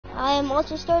I am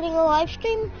also starting a live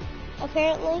stream,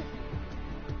 apparently.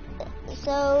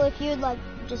 So if you'd like,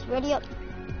 just ready up.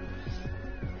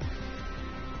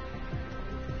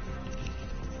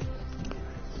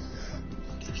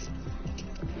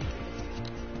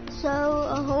 So,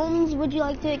 Holmes, would you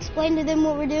like to explain to them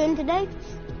what we're doing today?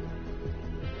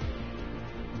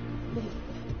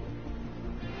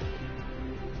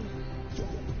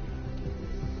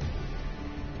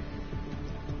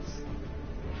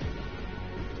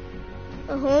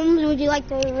 Holmes, would you like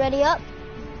to ready up?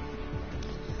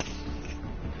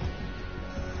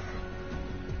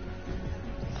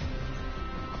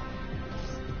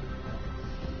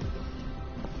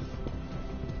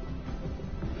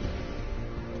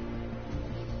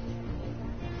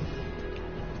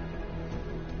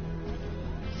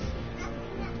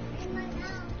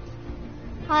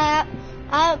 Hi,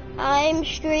 I'm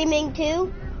streaming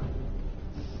too.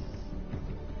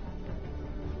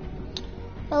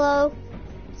 Hello.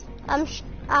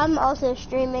 I'm also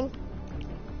streaming.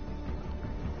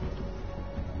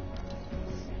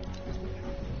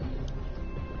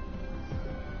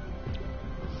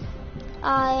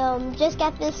 I just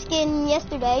got this skin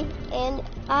yesterday, and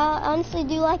I honestly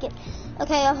do like it.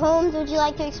 Okay, Holmes, would you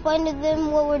like to explain to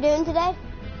them what we're doing today?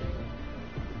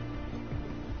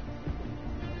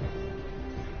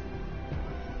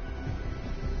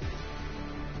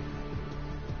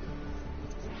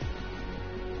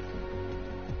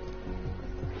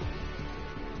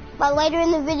 But later in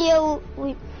the video,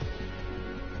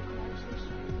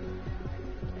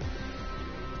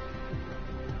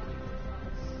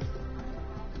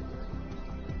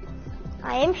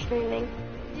 I am streaming.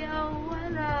 Yo,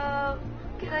 what up?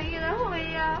 Can I get a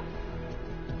Hoya?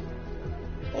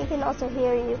 They can also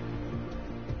hear you.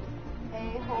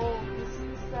 Hey, Holmes,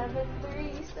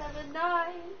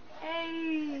 7379.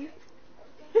 Hey.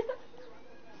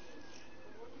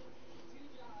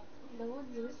 No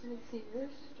one's listening to your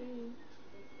stream.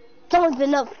 Someone's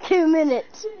been up 2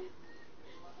 minutes.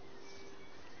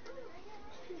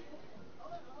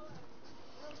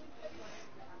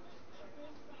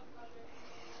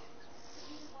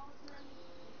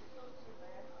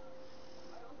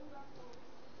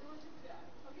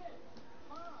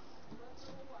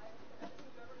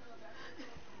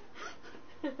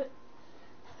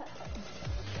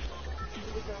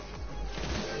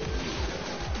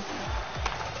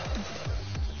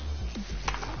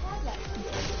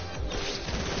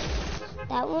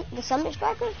 That one, the Summit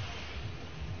Striker?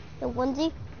 The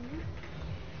onesie?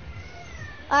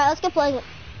 Alright, let's get Pleasant.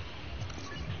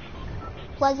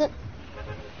 Pleasant.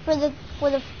 For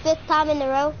the 5th time in a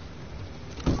row.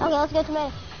 Okay, let's go to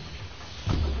May.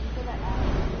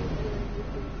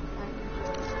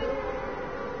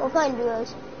 We'll find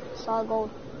duos. Solid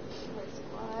gold.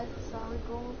 Squad, solid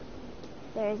gold.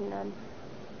 There is none.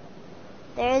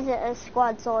 There isn't a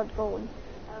squad solid gold.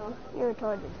 Oh. You're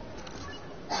retarded.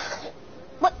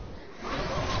 What?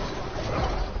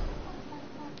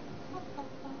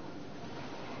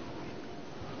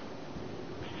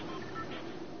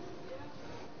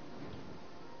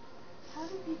 How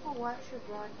do people watch your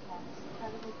broadcast? How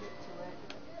do they get to it?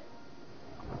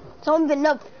 It's only been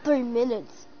up 3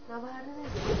 minutes. No, but how do they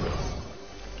get to it?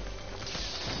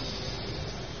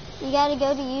 You gotta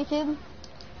go to YouTube.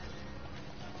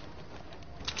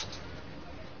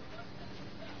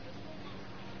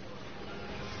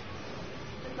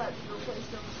 I thought you would play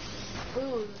some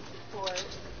spoon for it.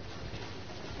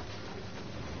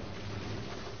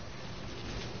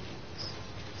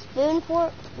 Spoon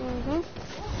fork? Mm-hmm.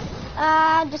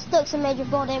 Just took some major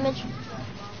fall damage.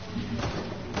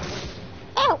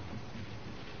 Ow!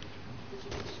 Did you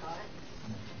get shot?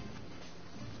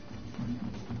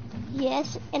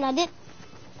 Yes, and I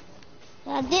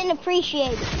didn't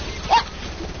appreciate it. Ah!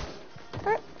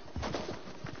 Hurt.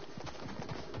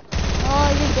 Oh,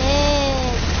 you're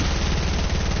dead.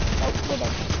 Oh, you're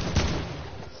dead.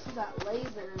 You got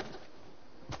lasered.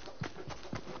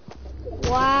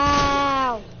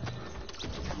 Wow.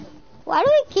 Why do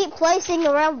we keep placing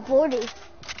around 40?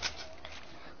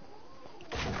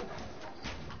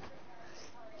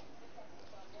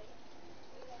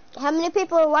 How many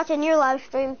people are watching your live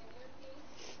stream?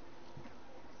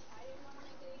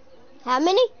 How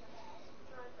many?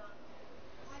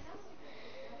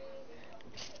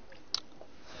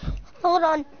 Hold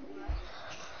on.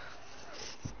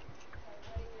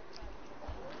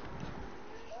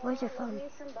 Where's your phone?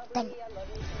 Dang it.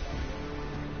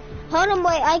 Hold on,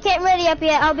 wait. I can't ready up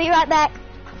yet. I'll be right back.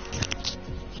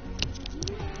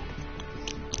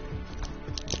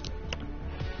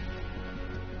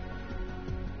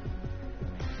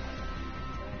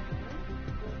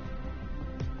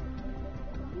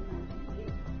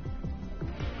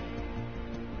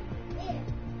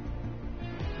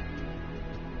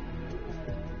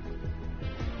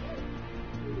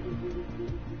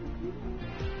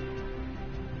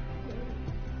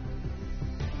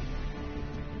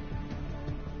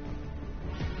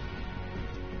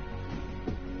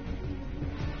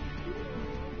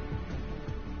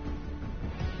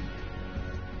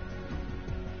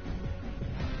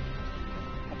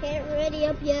 ready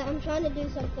up yet. I'm trying to do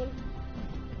something.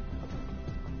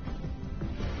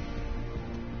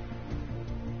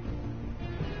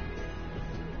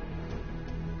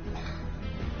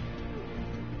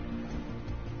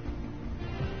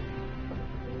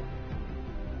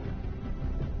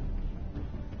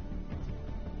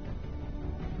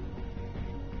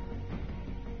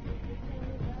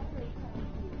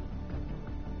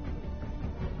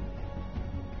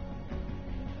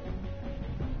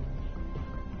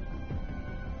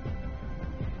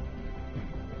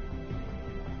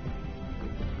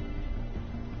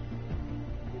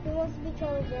 Who wants to be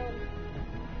Charlie Brown?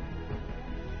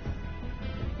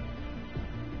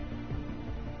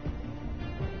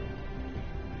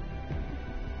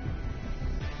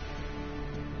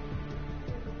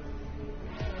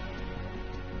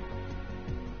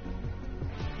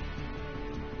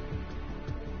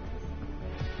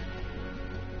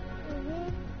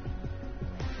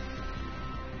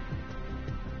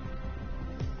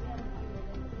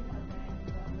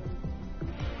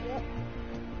 Yep.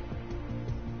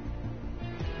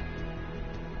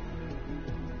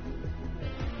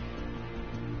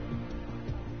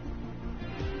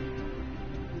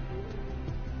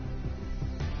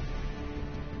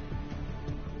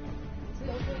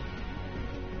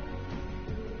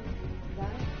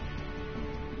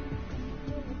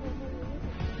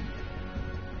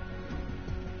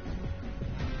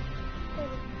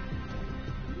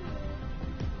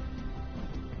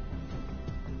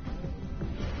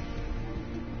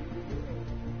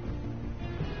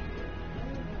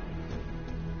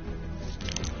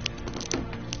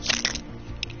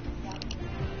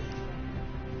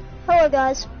 Hello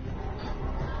guys,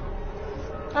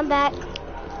 I'm back. Hello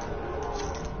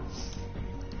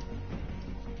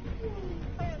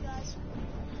guys,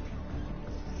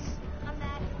 I'm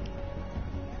back.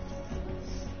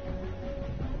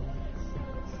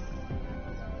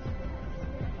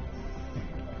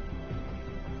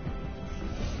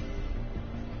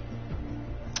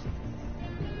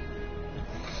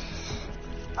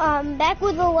 I'm back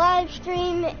with a live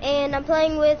stream, and I'm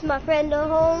playing with my friend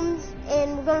Holmes,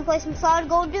 and we're gonna play some solid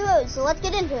gold duos. So let's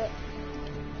get into it.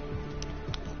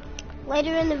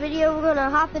 Later in the video, we're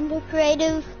gonna hop into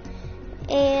creative,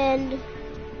 and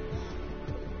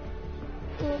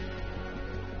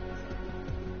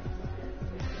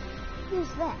who's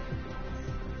that?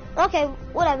 Okay,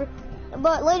 whatever.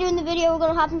 But later in the video, we're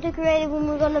gonna hop into creative, and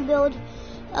we're gonna build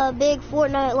a big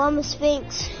Fortnite llama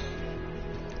sphinx.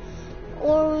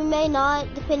 Or we may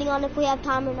not, depending on if we have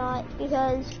time or not,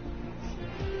 because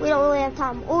we don't really have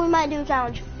time. Or we might do a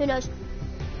challenge, who knows.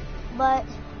 But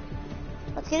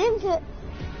let's get into it.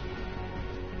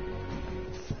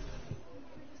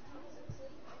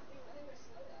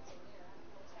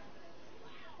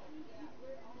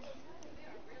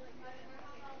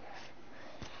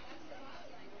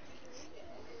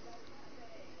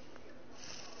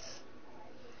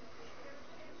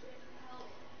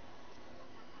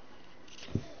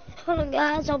 Hold on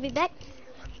guys, I'll be back.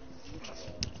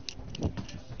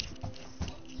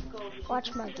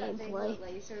 Watch my gameplay.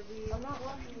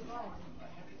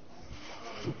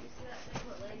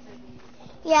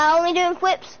 Yeah, only doing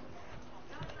quips.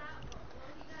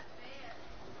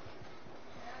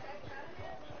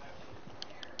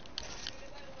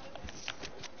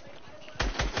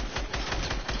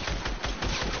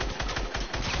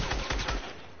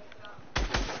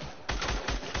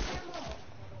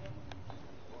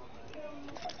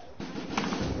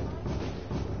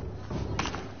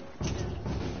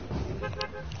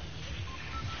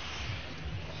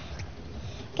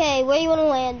 Okay, where you want to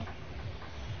land?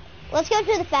 Let's go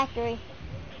to the factory.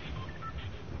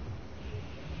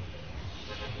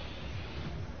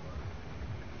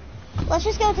 Let's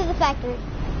just go to the factory.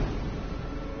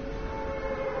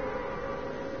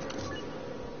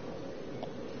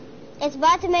 It's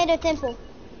by Tomato Temple.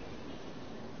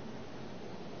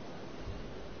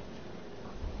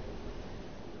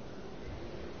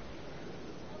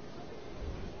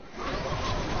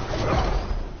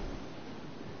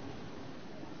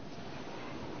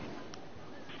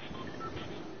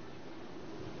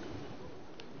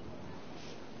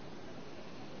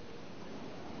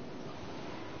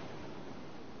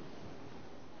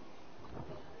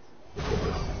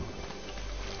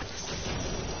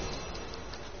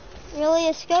 Really,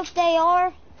 a scoped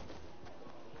AR?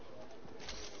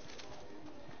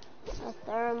 A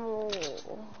thermal.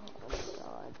 Oh my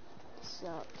god, this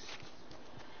sucks.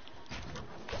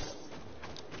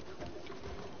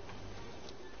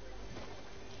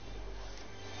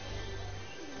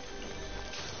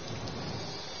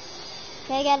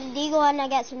 Okay, I got a deagle and I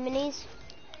got some minis.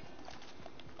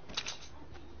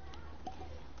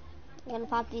 gonna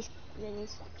pop these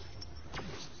minis.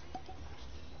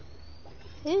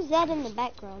 Who's that in the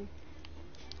background?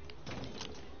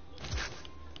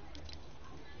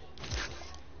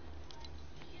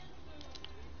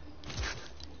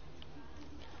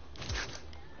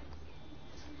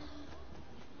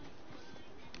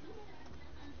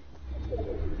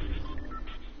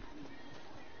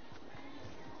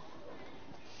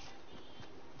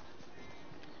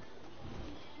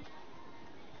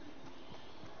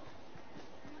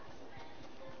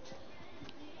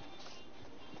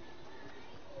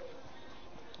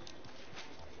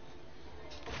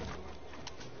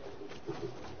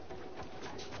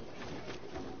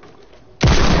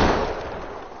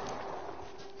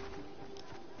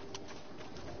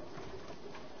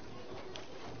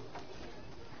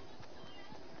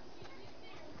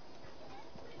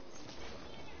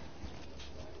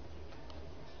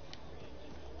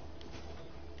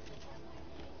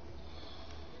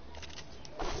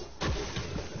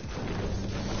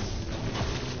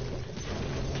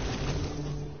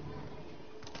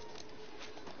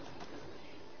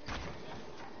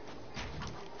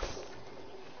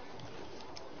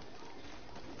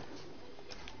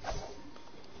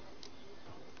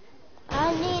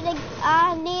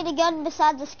 I need a gun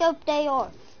besides the scoped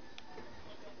AR.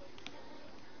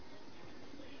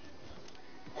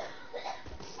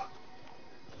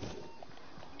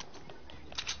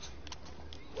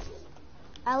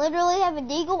 I literally have a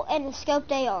deagle and a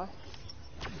scoped AR.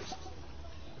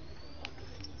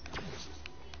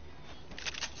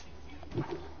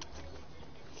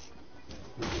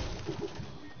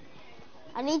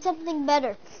 I need something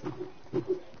better.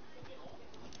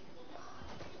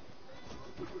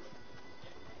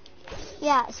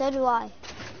 Yeah, so do I.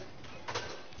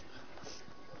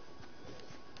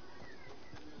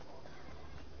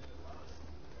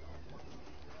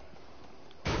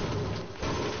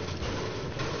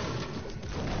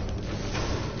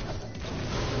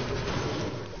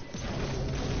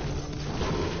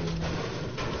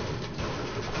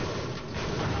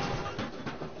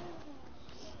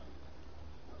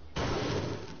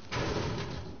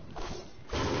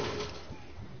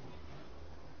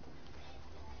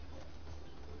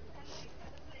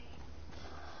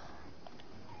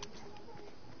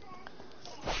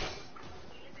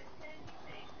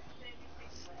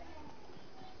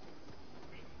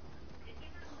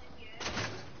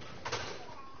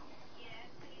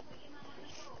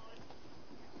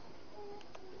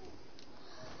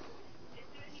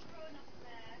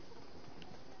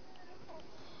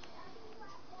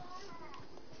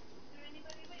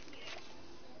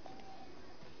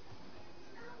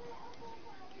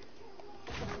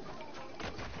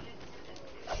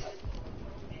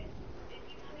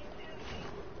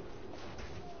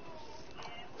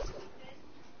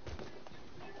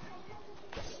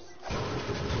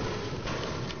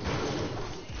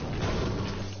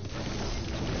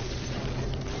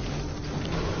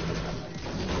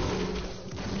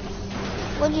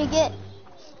 What'd you get?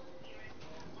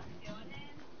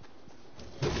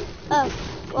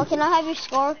 Oh, well, can I have your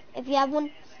score if you have one?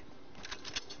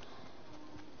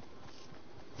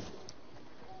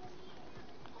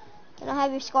 Can I have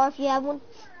your score if you have one?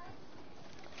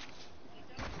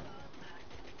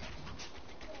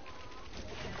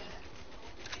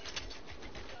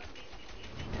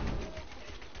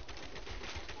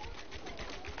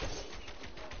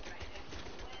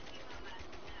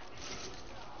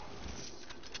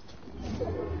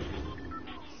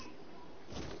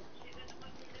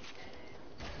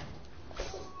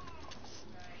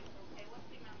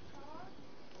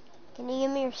 Can you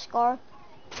give me your score?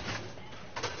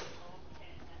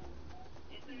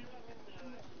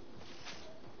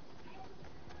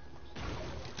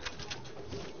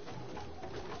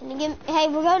 Can you give me, hey,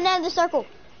 we're going down the circle.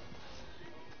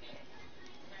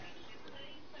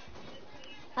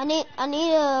 I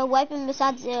need a weapon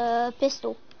besides a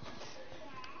pistol.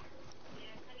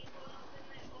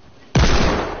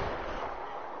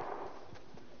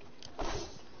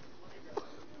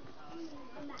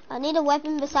 I need a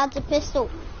weapon besides a pistol.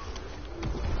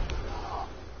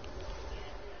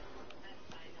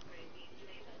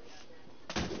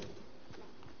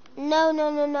 No,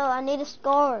 no, no, no. I need a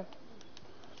score.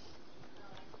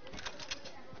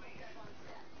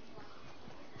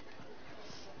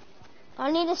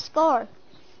 I need a score.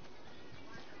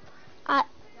 I.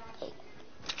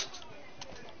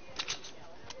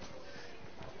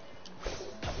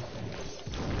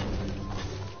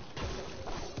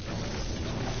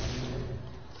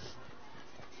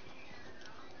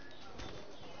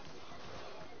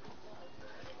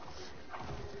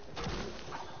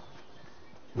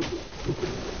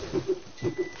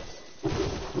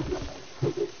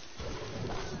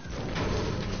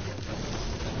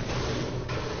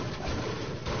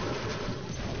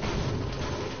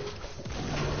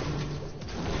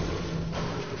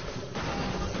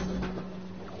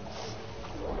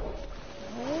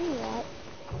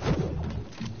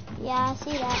 Yeah, I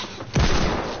see that.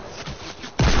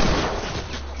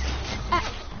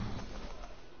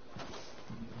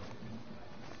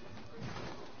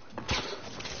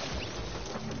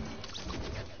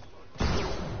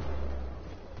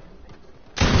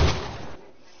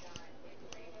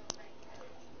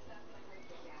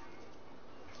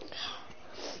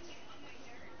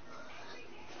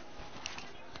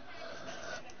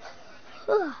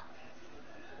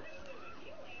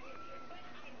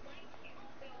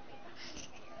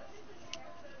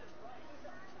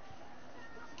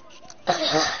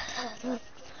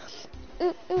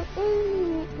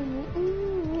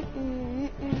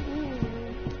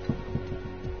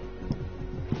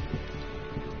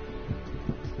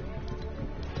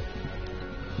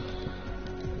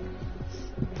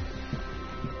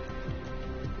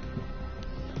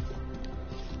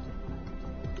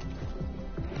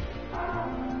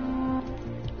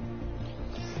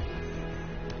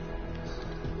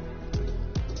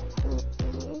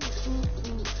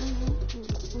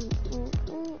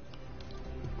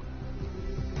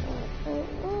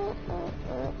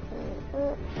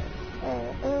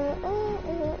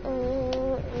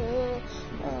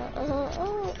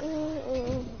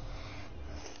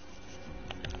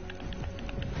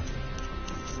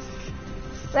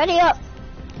 Ready up.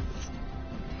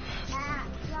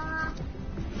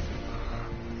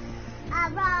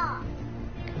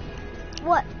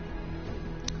 What?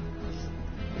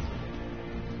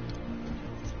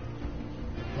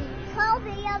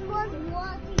 Kobe, I was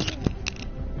watching.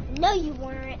 No, you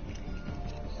weren't.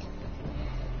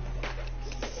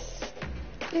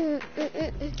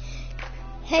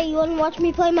 Hey, you want to watch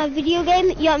me play my video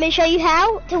game? You want me to show you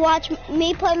how to watch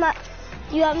me play my...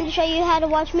 You want me to show you how to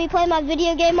watch me play my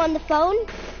video game on the phone?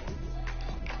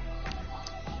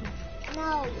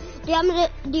 No. Do you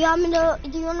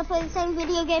want to play the same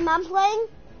video game I'm playing?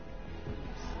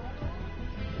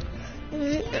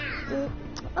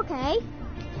 Okay.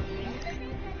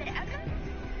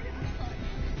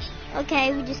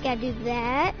 Okay, we just gotta do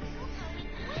that.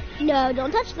 No,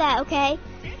 don't touch that, okay?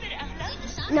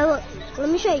 No, look, let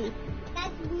me show you.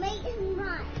 That's late and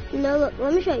right. No, look,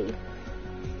 let me show you.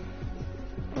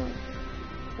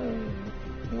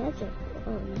 That's it.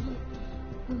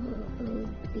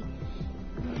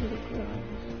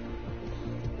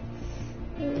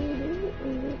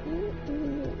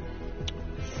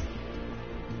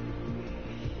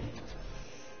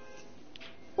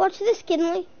 Watch this,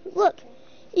 Kinley. Look,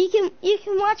 you can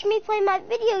watch me play my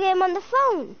video game on the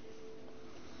phone.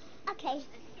 Okay.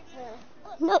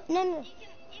 No. No,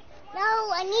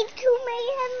 I need to make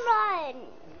him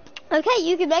run. Okay,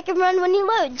 you can make him run when he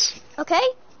loads. Okay?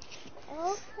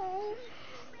 Okay.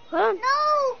 Hold on.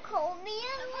 No, Kobe, I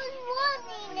was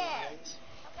watching it.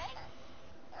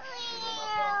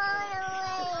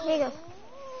 Here you go.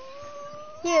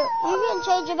 Here, you can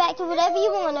change it back to whatever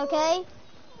you want, okay?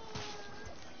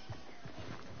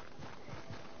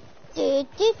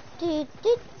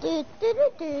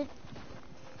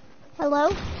 Hello?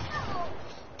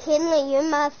 Kinley, you're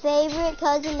my favorite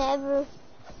cousin ever.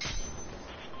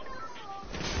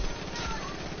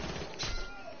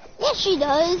 Yes, she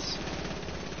does.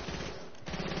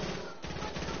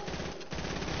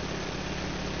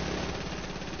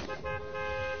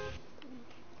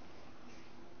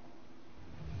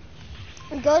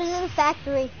 Go to the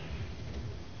factory.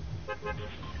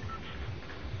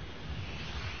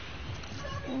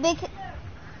 Big.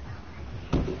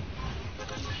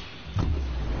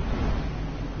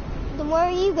 Then where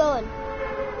are you going?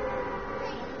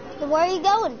 Then where are you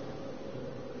going?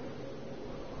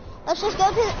 Let's just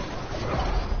go to.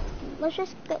 Let's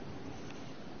just go.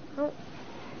 Oh.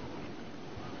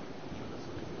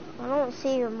 I don't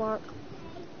see your mark.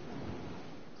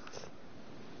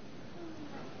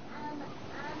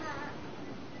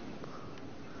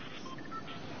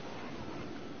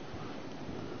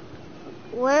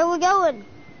 Where are we going?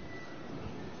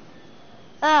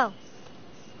 Oh.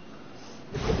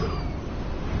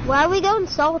 Where are we going,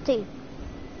 Salty?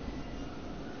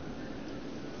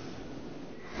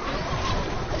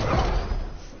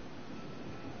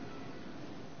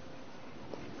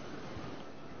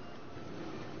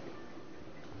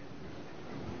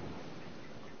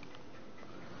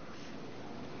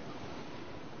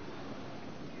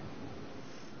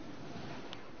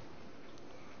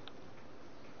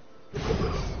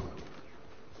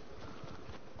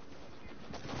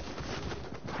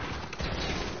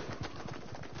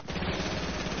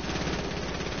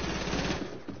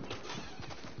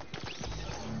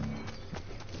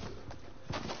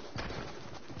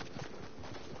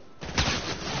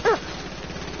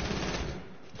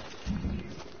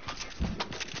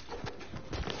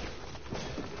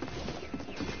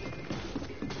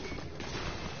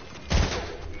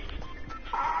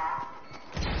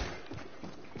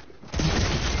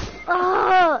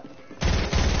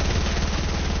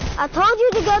 I told you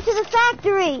to go to the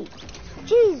factory.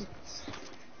 Jesus.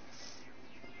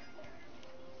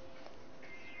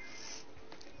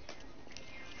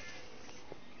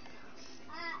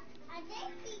 I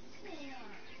think he can't.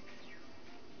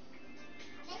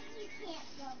 I think he can't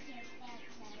go to the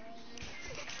factory.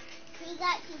 He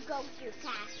got to go to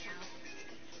castle.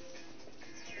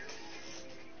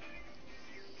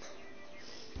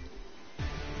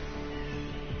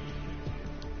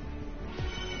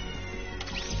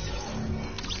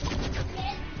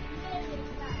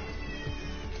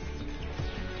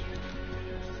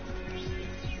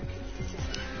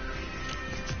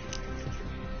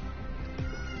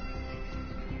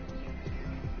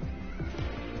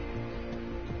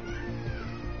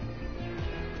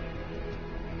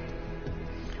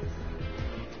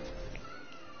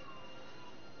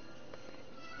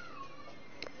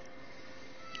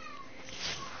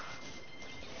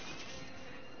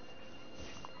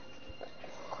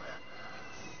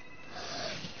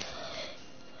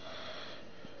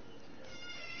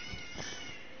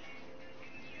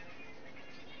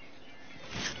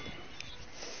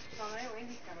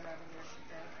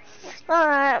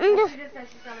 Alright, She just said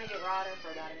she's coming to get Ryder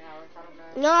for about an hour, so I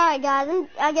don't know. Alright, guys,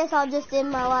 I guess I'll just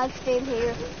end my live stream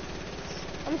here.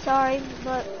 I'm sorry,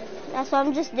 but that's what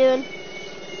I'm just doing.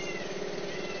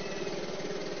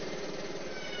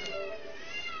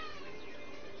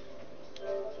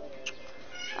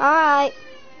 Alright,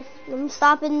 I'm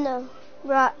stopping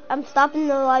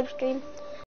the live stream.